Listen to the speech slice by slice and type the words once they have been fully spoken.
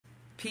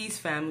Peace,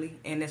 family,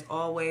 and as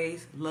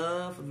always,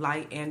 love,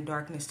 light, and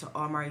darkness to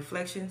all my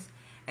reflections.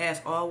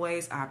 As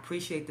always, I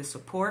appreciate the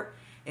support.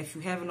 If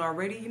you haven't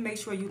already, you make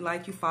sure you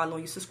like, you follow,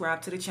 and you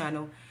subscribe to the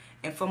channel.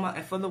 And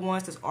for the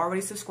ones that's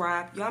already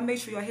subscribed, y'all make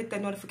sure y'all hit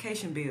that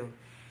notification bell.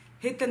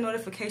 Hit the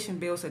notification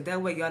bell so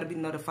that way y'all to be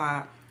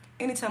notified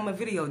anytime a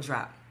video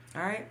drop.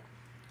 All right.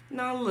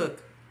 Now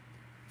look,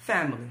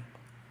 family.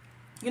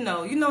 You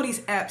know these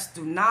apps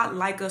do not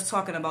like us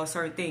talking about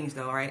certain things,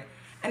 though, right?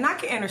 And I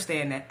can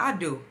understand that. I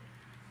do.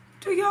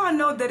 Do y'all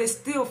know that it's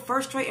still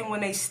frustrating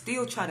when they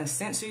still try to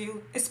censor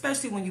you?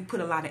 Especially when you put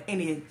a lot of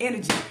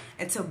energy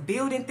into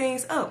building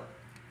things up.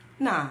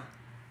 Nah,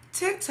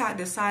 TikTok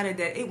decided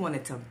that it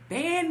wanted to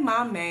ban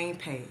my main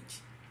page.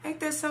 Ain't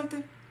that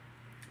something?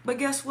 But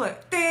guess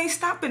what? They ain't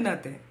stopping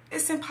nothing.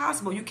 It's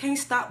impossible. You can't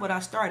stop what I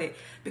started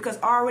because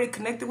I already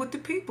connected with the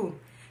people.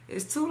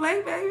 It's too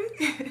late,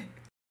 baby.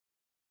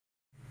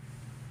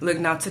 Look,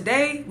 now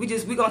today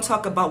we're gonna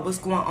talk about what's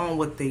going on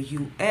with the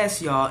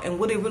US, y'all, and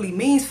what it really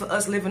means for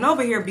us living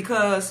over here,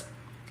 because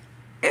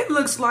it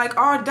looks like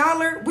our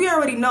dollar, we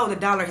already know the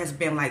dollar has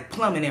been like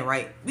plummeting,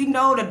 right? We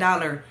know the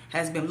dollar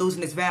has been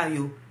losing its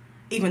value,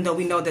 even though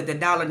we know that the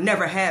dollar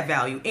never had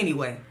value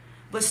anyway.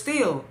 But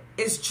still,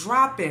 it's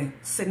dropping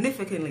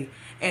significantly.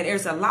 And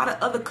there's a lot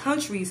of other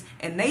countries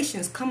and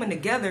nations coming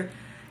together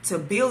to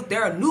build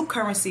their new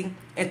currency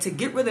and to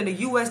get rid of the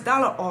US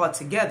dollar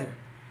altogether.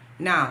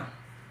 Now,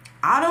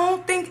 I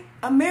don't think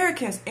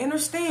Americans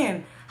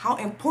understand how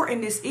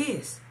important this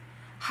is.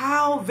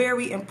 How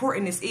very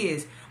important this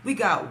is. We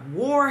got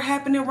war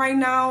happening right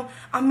now.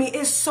 I mean,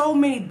 it's so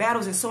many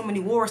battles and so many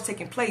wars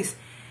taking place.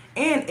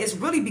 And it's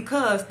really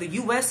because the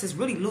U.S. is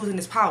really losing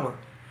its power.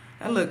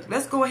 And look,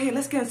 let's go ahead.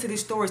 Let's get into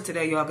these stories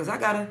today, y'all, because I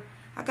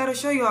gotta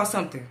show y'all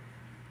something.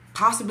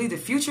 Possibly the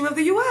future of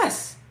the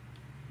U.S.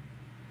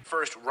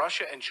 First,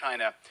 Russia and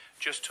China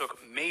just took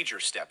major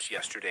steps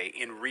yesterday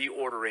in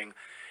reordering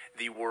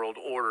the world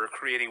order,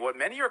 creating what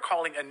many are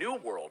calling a new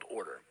world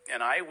order.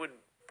 And I would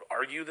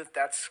argue that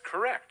that's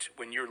correct.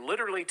 When you're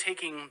literally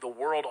taking the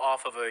world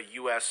off of a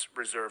U.S.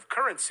 reserve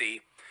currency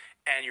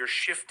and you're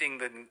shifting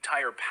the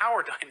entire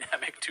power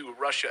dynamic to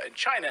Russia and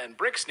China and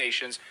BRICS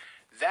nations,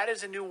 that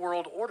is a new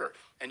world order.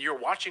 And you're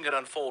watching it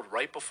unfold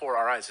right before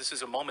our eyes. This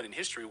is a moment in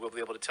history we'll be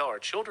able to tell our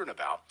children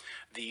about,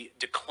 the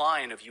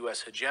decline of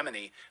U.S.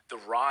 hegemony, the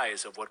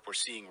rise of what we're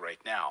seeing right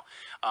now.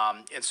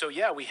 And so,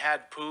 yeah, we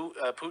had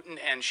Putin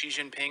and Xi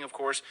Jinping, of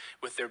course,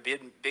 with their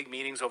big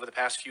meetings over the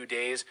past few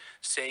days,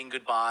 saying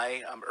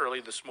goodbye early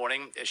this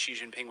morning as Xi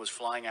Jinping was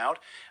flying out.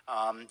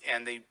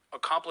 And they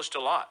accomplished a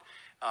lot.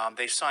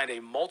 They signed a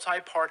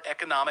multi-part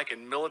economic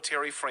and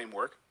military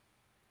framework.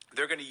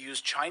 They're going to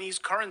use Chinese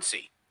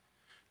currency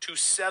to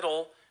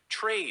settle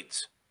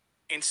trades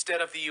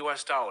instead of the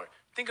U.S. dollar.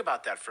 Think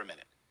about that for a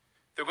minute.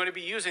 They're going to be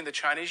using the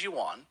Chinese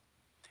yuan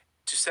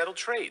to settle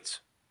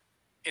trades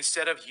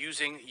instead of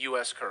using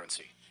U.S.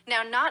 currency.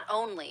 Now, not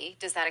only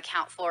does that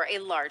account for a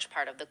large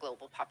part of the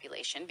global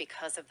population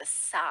because of the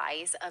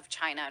size of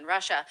China and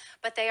Russia,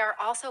 but they are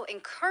also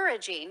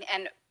encouraging,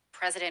 and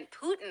President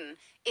Putin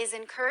is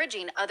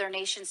encouraging other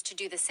nations to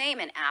do the same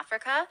in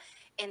Africa,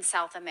 in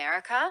South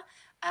America,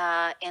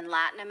 in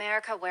Latin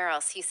America. Where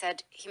else? He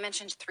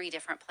mentioned 3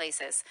 different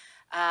places.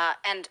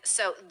 And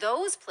so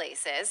those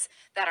places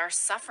that are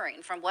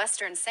suffering from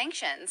Western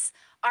sanctions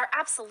are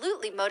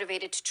absolutely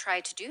motivated to try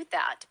to do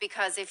that.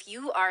 Because if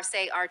you are,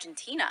 say,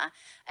 Argentina,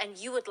 and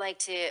you would like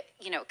to,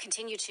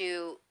 continue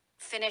to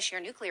finish your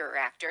nuclear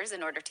reactors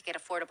in order to get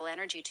affordable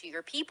energy to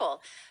your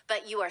people,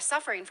 but you are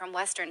suffering from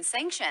Western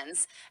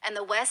sanctions, and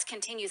the West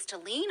continues to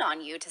lean on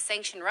you to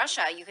sanction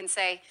Russia, you can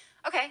say,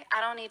 okay, I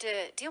don't need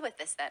to deal with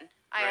this then.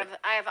 I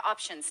have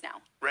options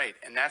now. Right,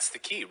 and that's the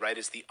key, right,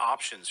 is the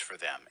options for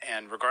them.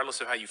 And regardless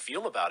of how you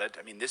feel about it,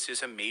 I mean, this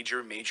is a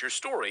major, major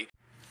story.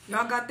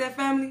 Y'all got that,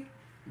 family?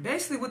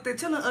 Basically, what they're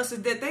telling us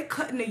is that they're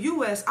cutting the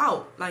U.S.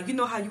 out. Like, you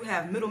know how you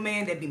have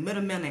middleman that be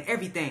middlemen and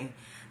everything.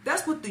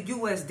 That's what the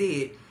U.S.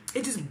 did.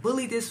 It just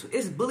bullied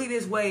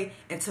its way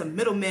into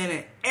middlemen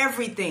and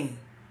everything.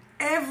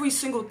 Every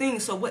single thing.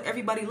 So what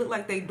everybody look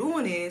like they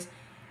doing is,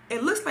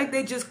 it looks like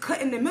they just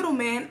cutting the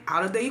middleman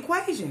out of the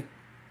equation.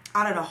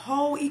 Out of the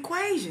whole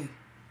equation.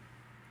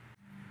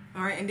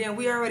 All right, and then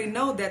we already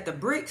know that the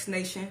BRICS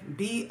nation,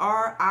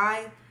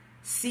 B-R-I-C-S,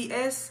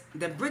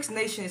 the BRICS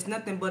nation is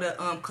nothing but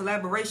a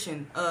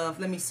collaboration of,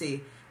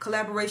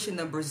 collaboration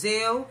of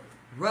Brazil,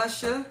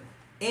 Russia,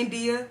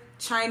 India,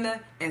 China,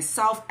 and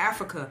South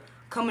Africa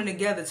coming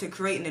together to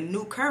create a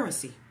new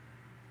currency.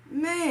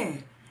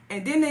 Man.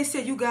 And then they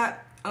said you got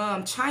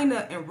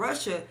China and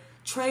Russia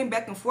trading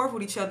back and forth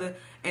with each other,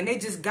 and they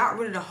just got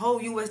rid of the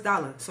whole U.S.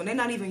 dollar. So they're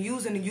not even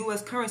using the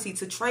U.S. currency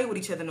to trade with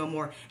each other no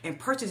more and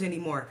purchase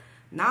anymore.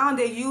 Now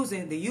they're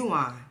using the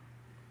yuan.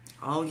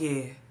 Oh,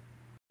 yeah.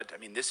 I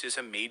mean, this is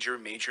a major,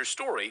 major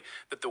story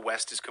that the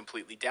West is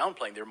completely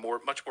downplaying. They're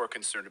much more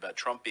concerned about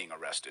Trump being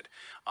arrested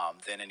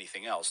than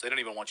anything else. They don't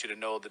even want you to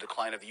know the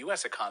decline of the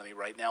U.S. economy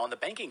right now and the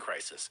banking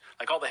crisis.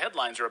 Like, all the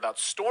headlines are about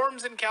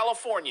storms in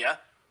California,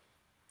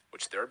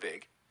 which they're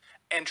big,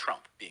 and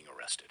Trump being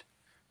arrested.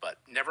 But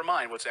never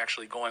mind what's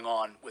actually going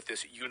on with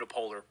this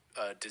unipolar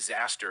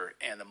disaster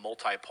and the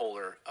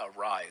multipolar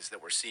rise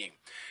that we're seeing.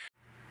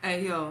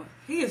 Hey, yo,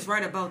 he is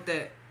right about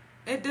that.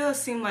 It does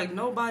seem like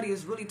nobody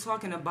is really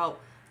talking about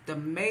the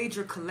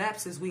major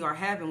collapses we are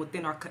having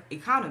within our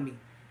economy.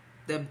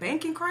 The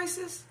banking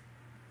crisis?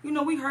 You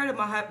know, we heard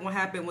about what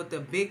happened with the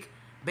big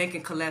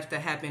banking collapse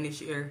that happened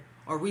this year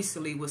or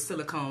recently with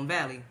Silicon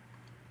Valley.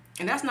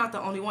 And that's not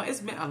the only one. It's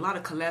been a lot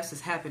of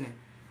collapses happening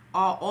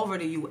all over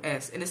the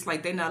U.S. And it's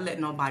like they're not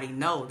letting nobody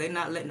know. They're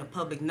not letting the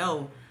public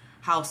know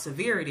how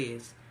severe it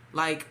is.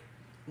 Like,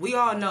 we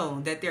all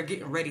know that they're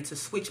getting ready to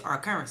switch our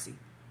currency.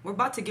 We're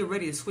about to get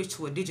ready to switch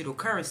to a digital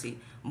currency.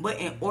 But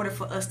in order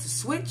for us to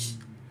switch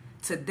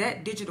to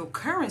that digital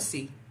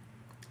currency,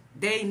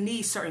 they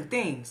need certain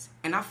things.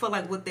 And I feel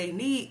like what they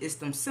need is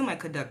some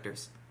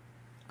semiconductors.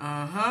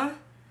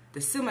 The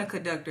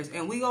semiconductors.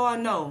 And we all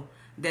know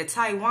that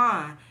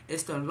Taiwan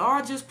is the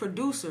largest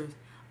producer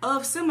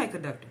of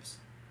semiconductors.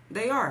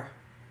 They are.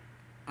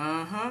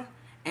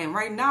 And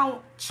right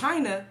now,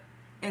 China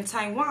and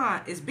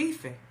Taiwan is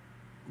beefing.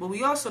 But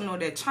we also know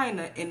that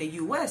China and the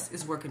U.S.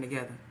 is working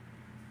together.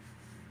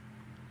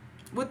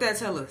 What that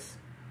tell us?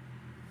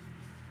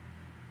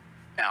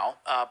 Now,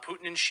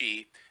 Putin and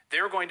Xi,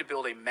 they're going to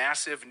build a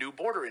massive new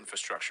border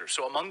infrastructure.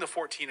 So among the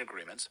 14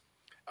 agreements,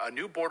 a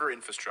new border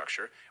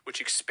infrastructure which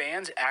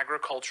expands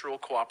agricultural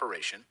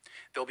cooperation.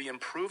 They'll be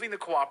improving the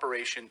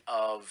cooperation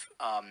of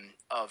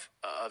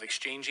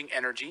exchanging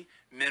energy,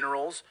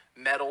 minerals,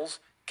 metals,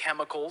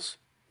 chemicals.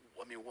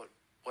 I mean,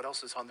 what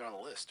else is on there on the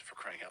list, for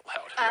crying out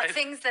loud? Right?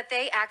 Things that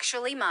they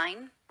actually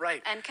mine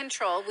and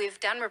control. We've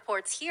done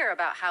reports here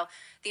about how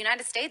the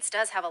United States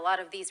does have a lot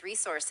of these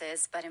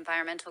resources, but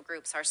environmental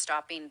groups are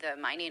stopping the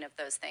mining of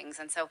those things.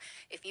 And so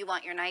if you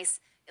want your nice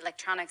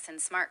electronics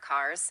and smart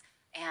cars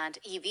and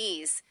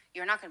EVs,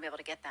 you're not going to be able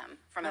to get them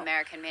from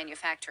American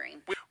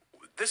manufacturing.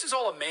 This is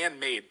all a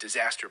man-made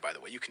disaster, by the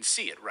way. You can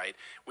see it, right?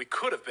 We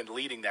could have been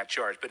leading that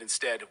charge, but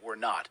instead we're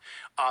not.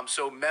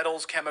 So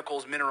metals,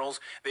 chemicals, minerals,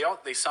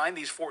 they signed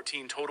these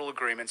 14 total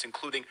agreements,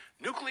 including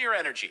nuclear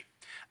energy,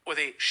 with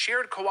a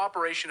shared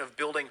cooperation of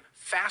building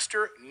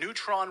faster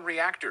neutron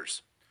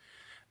reactors.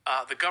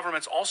 The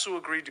governments also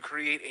agreed to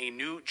create a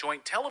new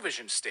joint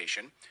television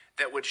station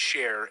that would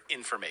share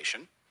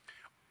information.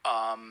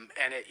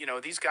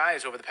 These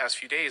guys over the past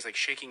few days, like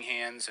shaking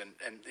hands, and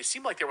it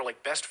seemed like they were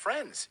like best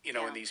friends, in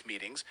these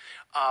meetings.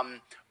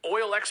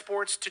 Oil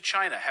exports to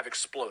China have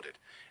exploded.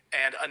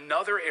 And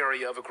another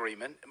area of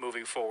agreement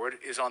moving forward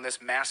is on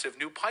this massive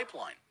new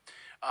pipeline,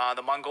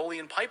 the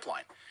Mongolian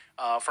pipeline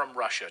from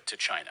Russia to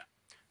China.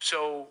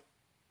 So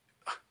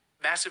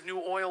massive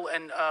new oil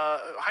and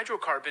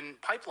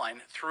hydrocarbon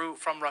pipeline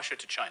from Russia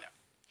to China.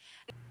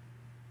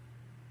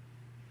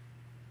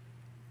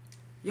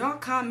 Y'all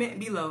comment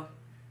below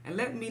and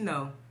let me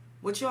know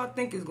what y'all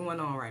think is going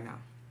on right now.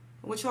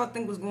 What y'all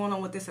think was going on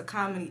with this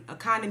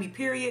economy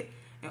period.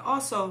 And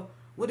also,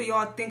 what do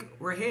y'all think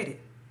we're headed?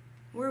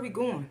 Where are we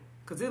going?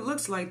 Because it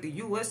looks like the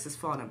U.S. is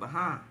falling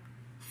behind.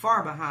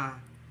 Far behind.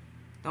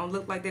 Don't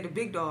look like they're the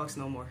big dogs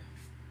no more.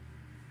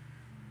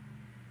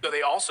 So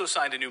they also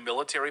signed a new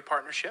military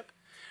partnership.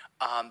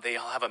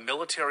 They'll have a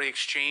military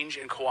exchange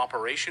and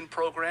cooperation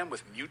program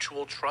with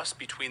mutual trust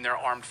between their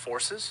armed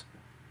forces.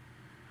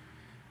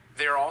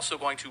 They're also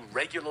going to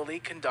regularly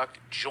conduct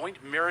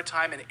joint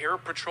maritime and air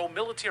patrol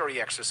military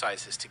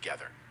exercises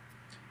together.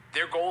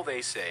 Their goal,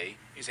 they say,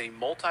 is a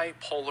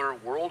multipolar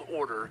world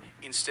order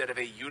instead of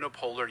a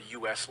unipolar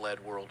U.S.-led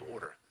world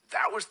order.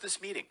 That was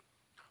this meeting.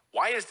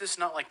 Why is this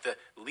not like the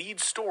lead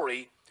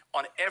story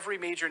on every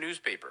major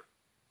newspaper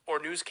or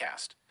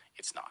newscast?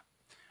 It's not.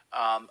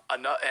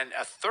 And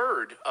a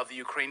third of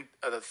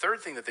the third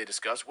thing that they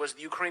discussed was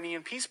the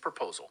Ukrainian peace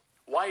proposal.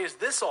 Why is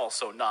this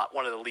also not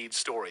one of the lead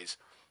stories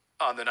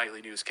on the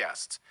nightly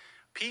newscasts?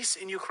 Peace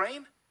in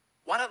Ukraine?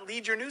 Why not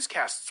lead your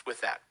newscasts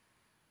with that?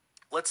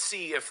 Let's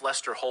see if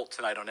Lester Holt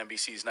tonight on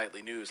NBC's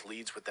Nightly News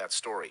leads with that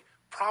story.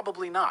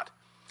 Probably not.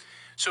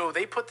 So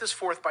they put this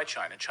forth by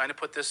China. China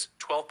put this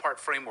 12-part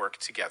framework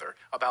together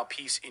about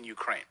peace in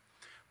Ukraine.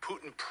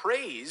 Putin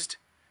praised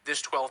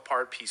this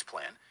 12-part peace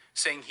plan,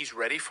 saying he's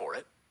ready for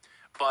it.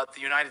 But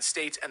the United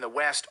States and the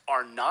West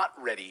are not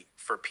ready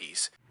for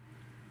peace.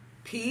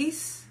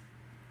 Peace?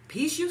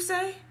 Peace, you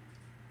say?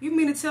 You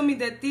mean to tell me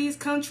that these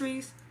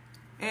countries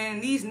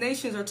and these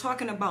nations are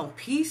talking about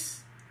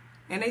peace?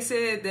 And they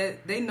said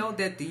that they know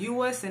that the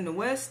U.S. and the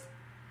West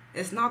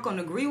is not going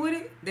to agree with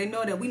it? They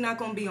know that we're not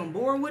going to be on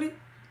board with it?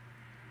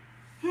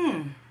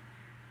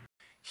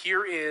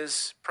 Here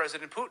is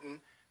President Putin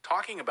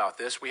talking about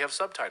this. We have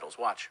subtitles.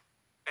 Watch.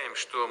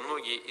 Что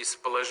многие из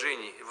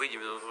положений,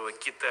 выдвинутого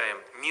Китаем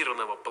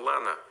мирного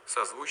плана,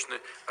 созвучны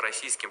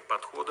российским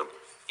подходам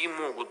и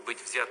могут быть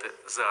взяты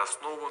за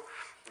основу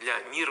для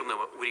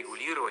мирного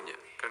урегулирования,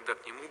 когда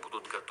к нему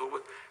будут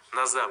готовы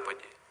на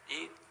Западе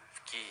и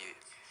в Киеве.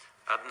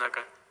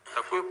 Однако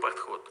такой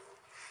подход,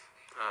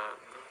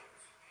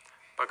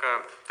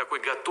 пока такой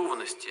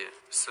готовности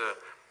с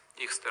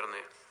их стороны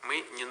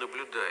мы не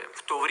наблюдаем.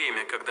 В то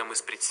время, когда мы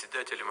с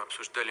председателем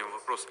обсуждали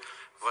вопрос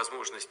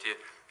возможности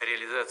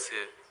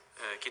реализации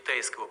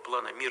китайского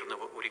плана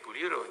мирного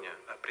урегулирования,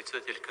 а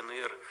председатель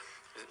КНР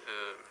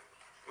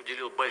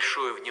уделил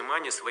большое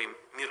внимание своим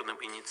мирным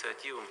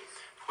инициативам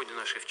в ходе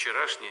нашей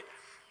вчерашней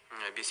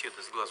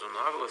беседы с глазу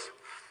на глаз.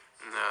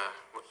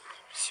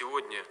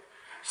 Сегодня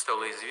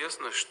стало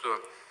известно,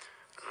 что...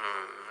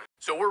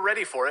 So we're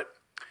ready for it.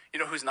 You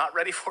know who's not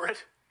ready for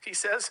it? He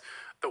says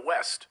the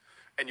West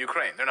and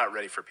Ukraine. They're not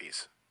ready for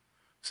peace.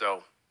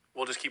 So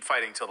we'll just keep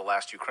fighting till the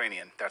last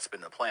Ukrainian. That's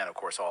been the plan, of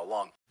course, all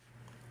along.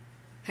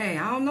 Hey,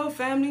 I don't know,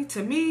 family.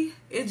 To me,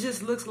 it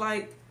just looks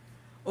like,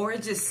 or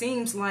it just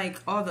seems like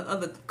all the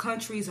other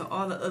countries and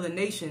all the other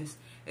nations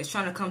is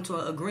trying to come to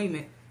an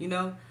agreement, you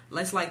know?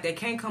 It's like they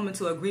can't come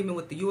into agreement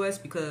with the U.S.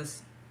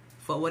 because,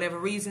 for whatever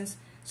reasons.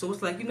 So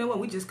it's like, you know what,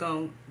 we just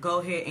gonna go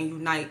ahead and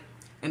unite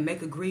and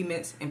make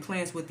agreements and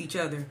plans with each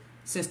other,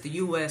 since the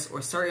U.S.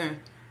 or certain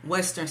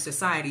Western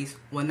societies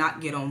will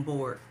not get on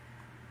board.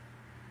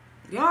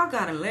 Y'all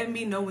gotta let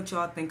me know what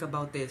y'all think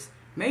about this.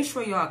 Make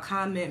sure y'all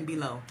comment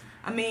below.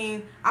 I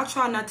mean, I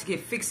try not to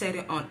get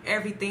fixated on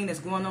everything that's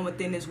going on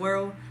within this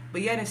world,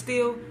 but yet and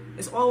still,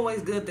 it's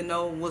always good to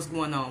know what's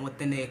going on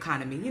within the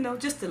economy, you know,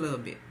 just a little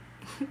bit.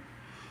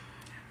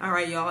 All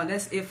right, y'all,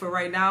 that's it for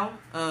right now.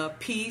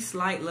 Peace,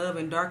 light, love,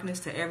 and darkness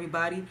to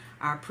everybody.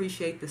 I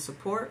appreciate the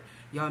support.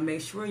 Y'all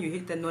make sure you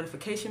hit that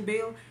notification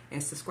bell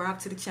and subscribe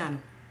to the channel.